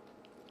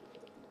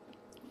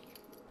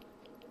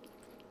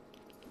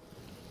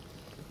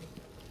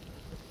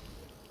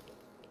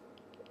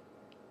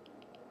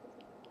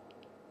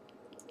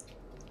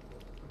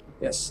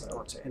 Yes, I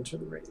want to enter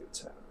the radio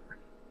tower.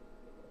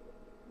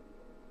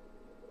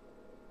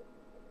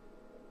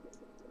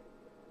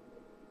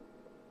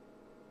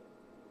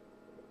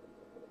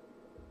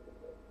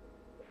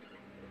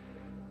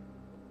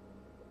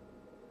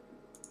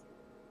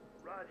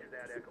 Roger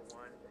that, Echo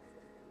 1.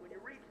 When you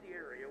reach the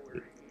area where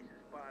Ace's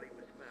body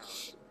was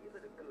found, give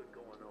it a good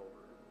going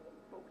over.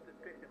 Folks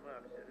that picked him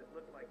up said it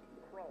looked like he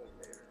crawled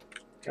there.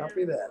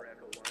 Copy that.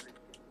 Echo 1.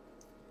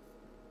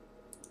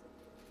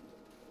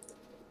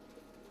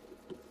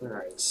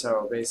 Alright,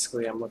 so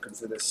basically I'm looking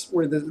for this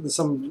where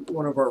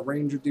one of our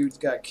ranger dudes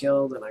got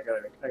killed, and I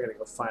gotta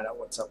go find out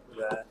what's up with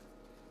that.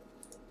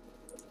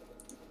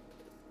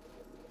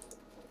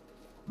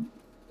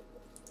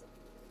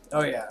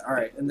 Oh yeah,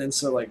 alright, and then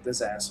so like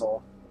this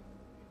asshole.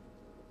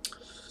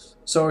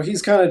 So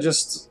he's kind of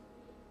just,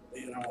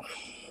 you know,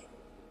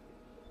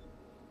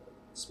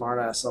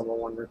 smartass level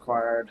 1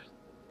 required.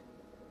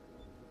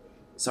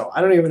 So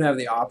I don't even have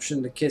the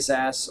option to kiss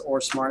ass or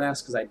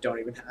smartass because I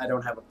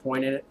don't have a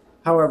point in it.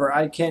 However,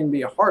 I can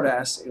be a hard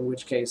ass, in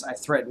which case I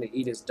threaten to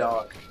eat his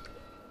dog.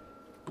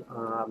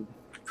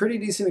 Pretty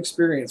decent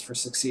experience for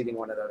succeeding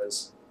one of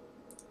those.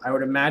 I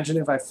would imagine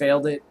if I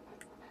failed it,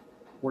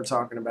 we're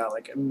talking about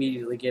like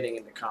immediately getting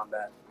into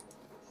combat.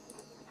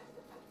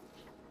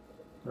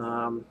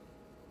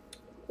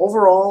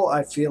 Overall,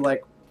 I feel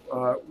like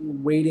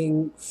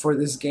waiting for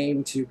this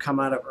game to come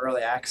out of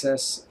early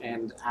access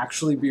and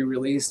actually be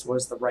released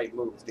was the right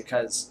move,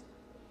 because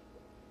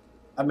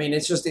I mean,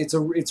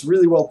 it's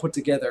really well put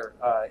together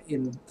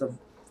in the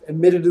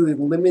admittedly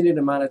limited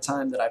amount of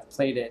time that I've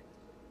played it.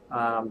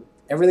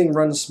 Everything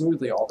runs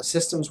smoothly. All the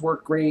systems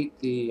work great.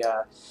 The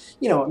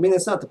you know, I mean,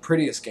 it's not the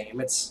prettiest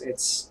game.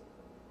 It's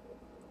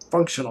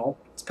functional.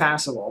 It's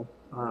passable.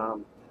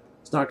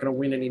 It's not going to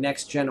win any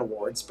next gen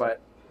awards, but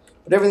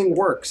everything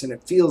works and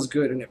it feels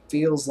good and it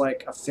feels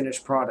like a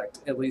finished product,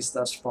 at least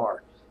thus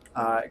far.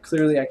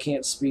 Clearly, I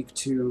can't speak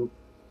to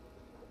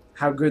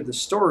how good the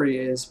story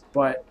is,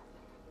 but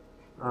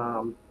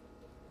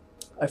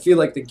I feel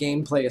like the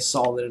gameplay is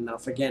solid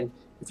enough. Again,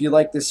 if you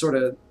like this sort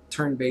of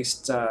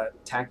turn-based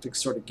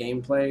tactics sort of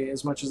gameplay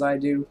as much as I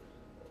do,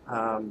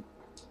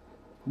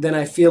 then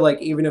I feel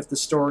like even if the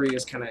story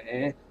is kind of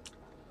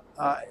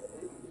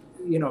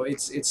you know,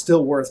 it's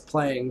still worth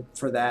playing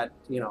for that,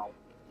 you know,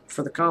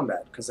 for the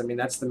combat, because I mean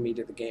that's the meat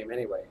of the game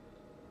anyway.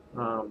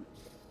 But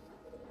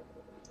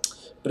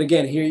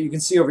again, here you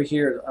can see over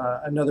here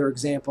another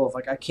example of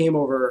like I came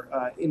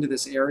over into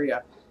this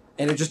area.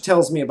 And it just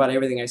tells me about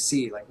everything I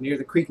see. Like near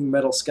the creaking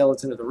metal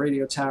skeleton of the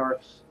radio tower,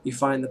 you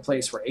find the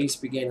place where Ace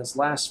began his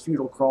last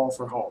futile crawl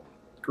for home.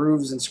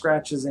 Grooves and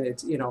scratches, and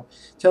it, you know,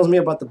 tells me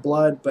about the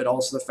blood, but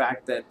also the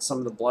fact that some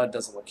of the blood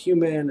doesn't look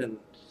human, and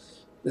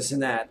this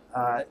and that.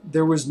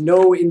 There was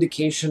no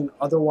indication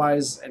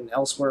otherwise and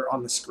elsewhere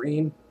on the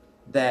screen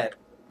that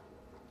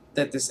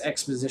this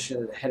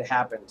exposition had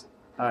happened.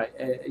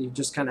 You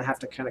just kind of have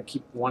to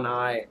keep one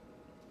eye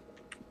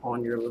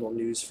on your little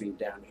news feed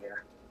down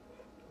here.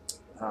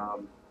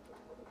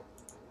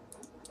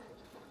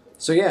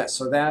 So yeah,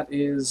 so that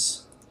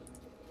is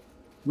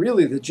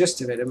really the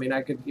gist of it. I mean,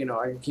 I could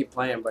keep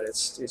playing, but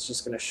it's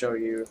just going to show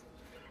you.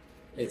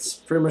 It's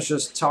pretty much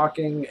just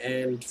talking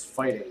and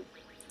fighting.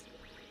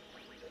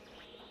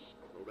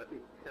 Well, let me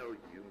tell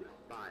you,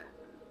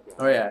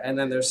 Oh yeah, and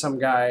then there's some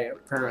guy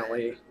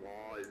apparently.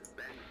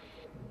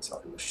 Tell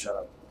him to shut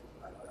up.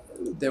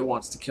 That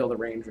wants to kill the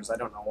Rangers. I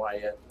don't know why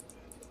yet.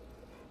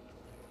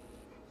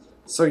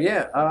 So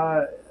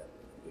yeah.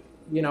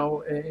 You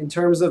know, in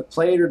terms of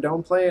play it or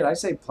don't play it, I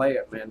say play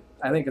it, man.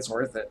 I think it's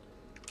worth it.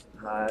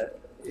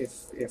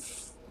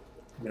 If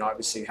you know,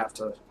 obviously you have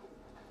to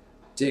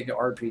dig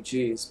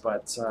RPGs,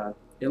 but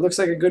it looks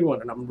like a good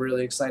one, and I'm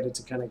really excited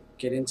to kind of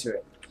get into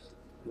it.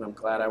 And I'm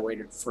glad I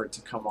waited for it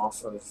to come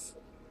off of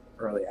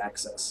early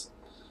access.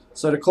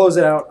 So to close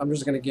it out, I'm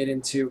just going to get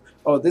into...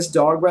 Oh, this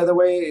dog, by the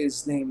way,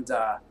 is named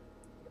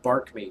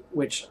Bark Meat,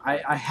 which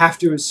I have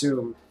to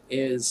assume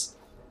is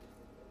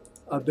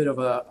a bit of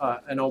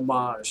an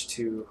homage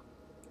to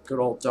good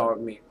old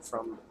dog meat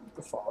from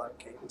the Fallout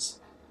games.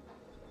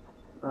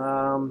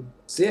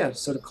 So yeah,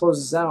 so to close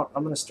this out,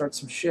 I'm going to start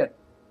some shit.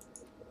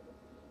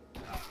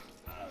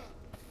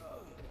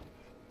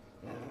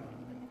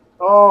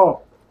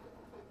 Oh!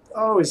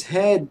 Oh, his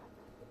head!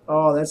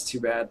 Oh, that's too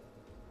bad.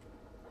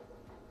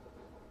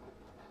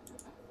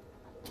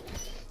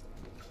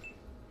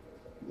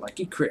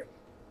 Lucky crit.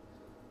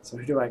 So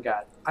who do I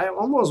got? I'm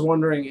almost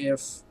wondering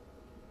if...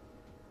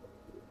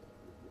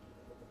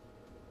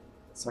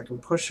 So I can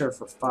push her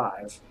for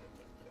 5.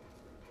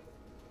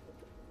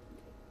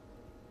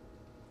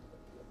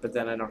 But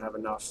then I don't have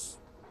enough.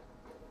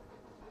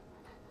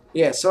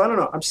 Yeah, so I don't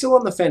know. I'm still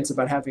on the fence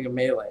about having a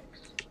melee.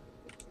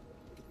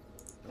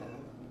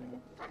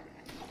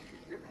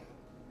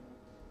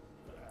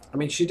 I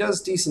mean, she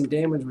does decent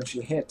damage when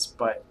she hits,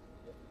 but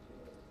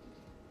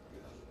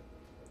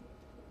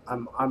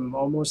I'm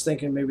almost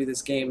thinking maybe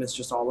this game is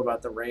just all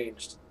about the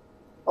ranged.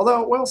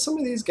 Although, well, some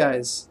of these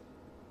guys,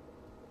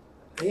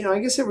 you know, I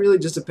guess it really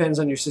just depends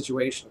on your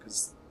situation,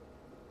 because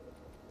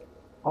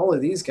all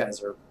of these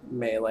guys are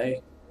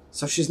melee.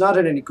 So she's not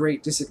at any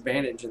great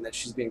disadvantage in that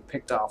she's being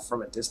picked off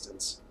from a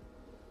distance.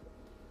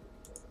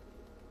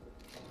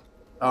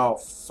 Oh,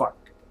 fuck.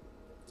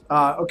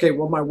 Okay,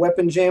 well, my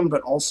weapon jammed,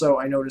 but also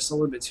I noticed a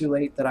little bit too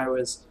late that I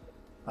was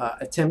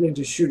attempting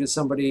to shoot at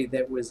somebody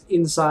that was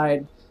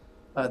inside,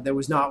 that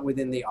was not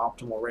within the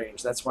optimal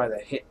range. That's why the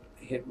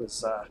hit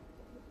was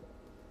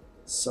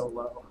so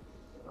low.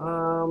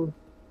 I'm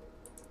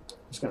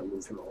just going to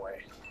move him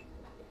away.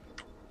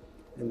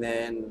 And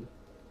then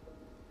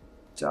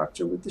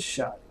Doctor with the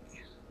shotty.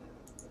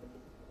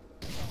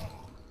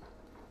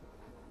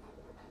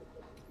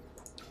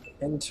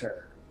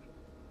 Enter.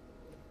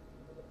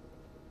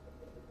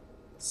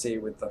 See,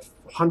 with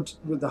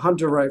the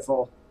hunter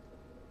rifle.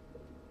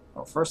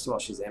 Oh, first of all,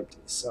 she's empty,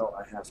 so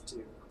I have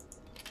to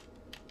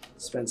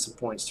spend some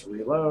points to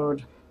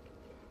reload,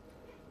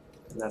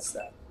 and that's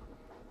that.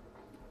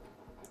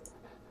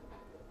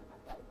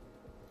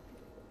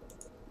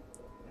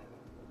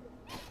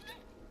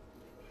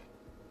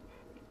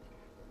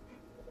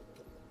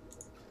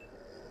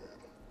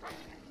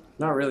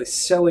 Not really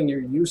selling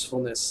your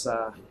usefulness,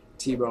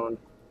 T-Bone.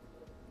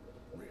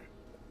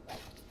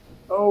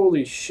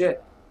 Holy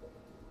shit.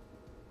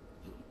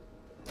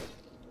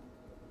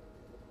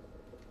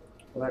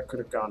 Well, that could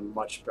have gone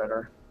much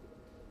better.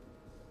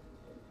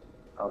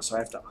 Oh, so I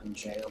have to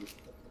unjam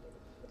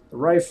the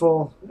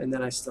rifle, and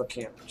then I still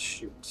can't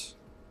shoot.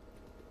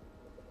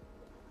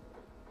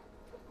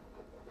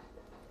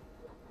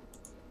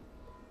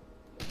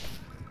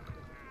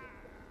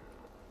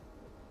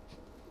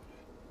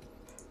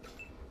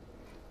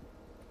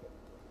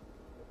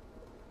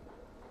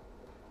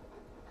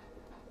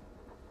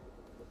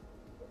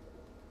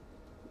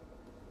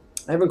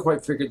 I haven't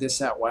quite figured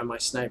this out, why my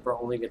sniper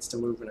only gets to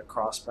move in a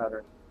cross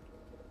pattern.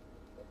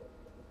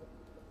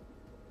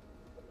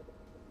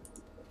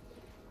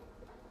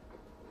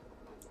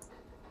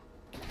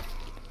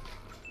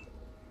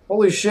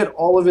 Holy shit,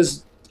 all of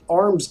his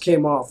arms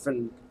came off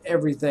and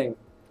everything.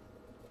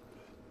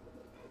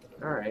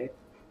 Alright.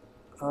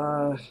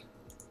 Stabby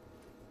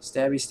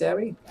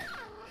stabby.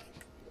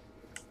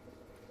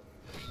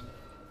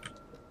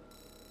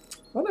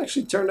 That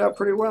actually turned out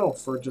pretty well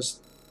for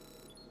just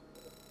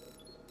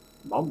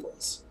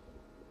Mumbles.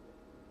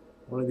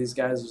 One of these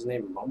guys was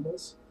named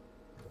Mumbles.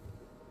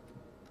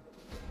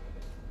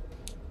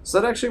 So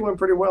that actually went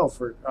pretty well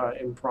for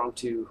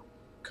impromptu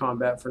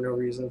combat for no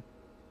reason.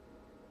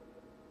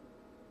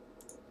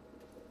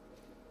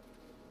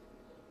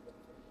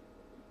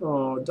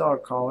 Oh,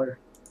 dog collar.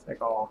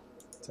 Take all.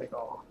 Take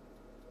all.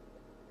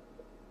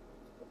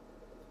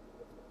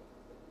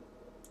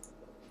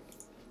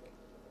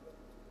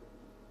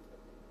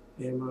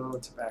 Ammo,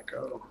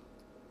 tobacco.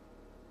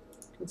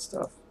 Good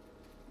stuff.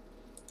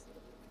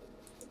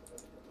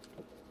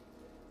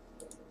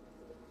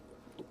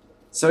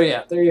 So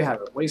yeah, there you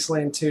have it.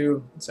 Wasteland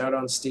 2. It's out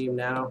on Steam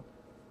now.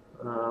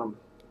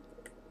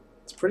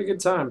 It's a pretty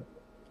good time,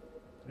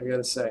 I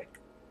gotta say.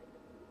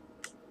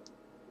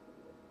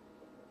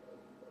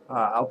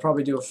 I'll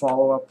probably do a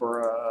follow-up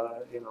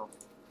or, you know,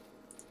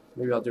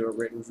 maybe I'll do a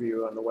written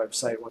review on the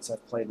website once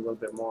I've played a little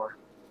bit more.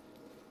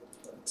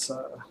 But,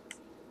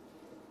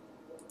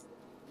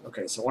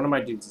 okay, so one of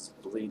my dudes is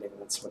bleeding.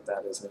 That's what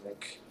that is, I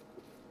think.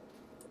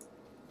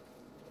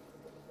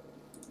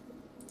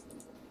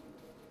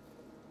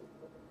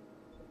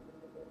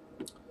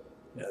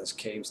 Yeah, there's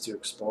caves to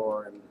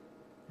explore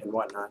and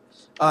whatnot.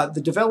 The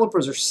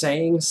developers are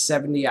saying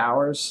 70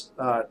 hours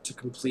to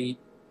complete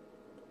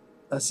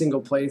a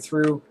single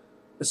playthrough,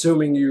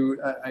 assuming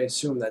I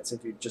assume that's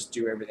if you just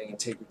do everything and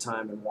take your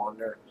time and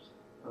wander.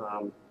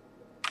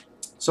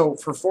 So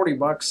for 40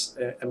 bucks,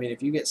 I mean,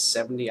 if you get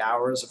 70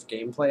 hours of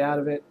gameplay out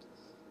of it,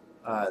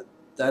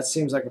 that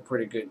seems like a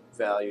pretty good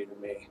value to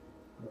me.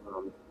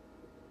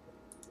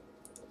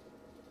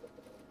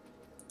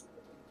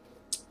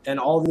 And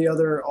all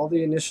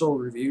the initial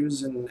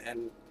reviews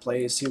and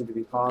plays seem to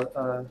be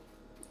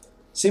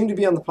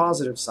on the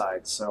positive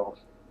side. So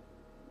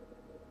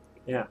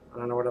yeah, I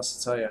don't know what else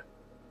to tell you.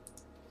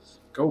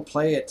 Go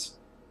play it.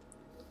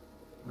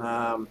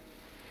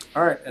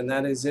 All right, and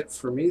that is it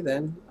for me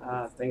then.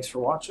 Thanks for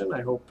watching.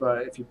 I hope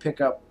if you pick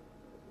up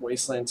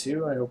Wasteland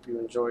 2, I hope you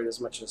enjoyed as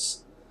much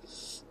as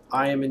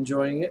I am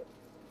enjoying it.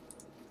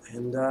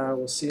 And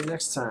we'll see you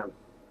next time.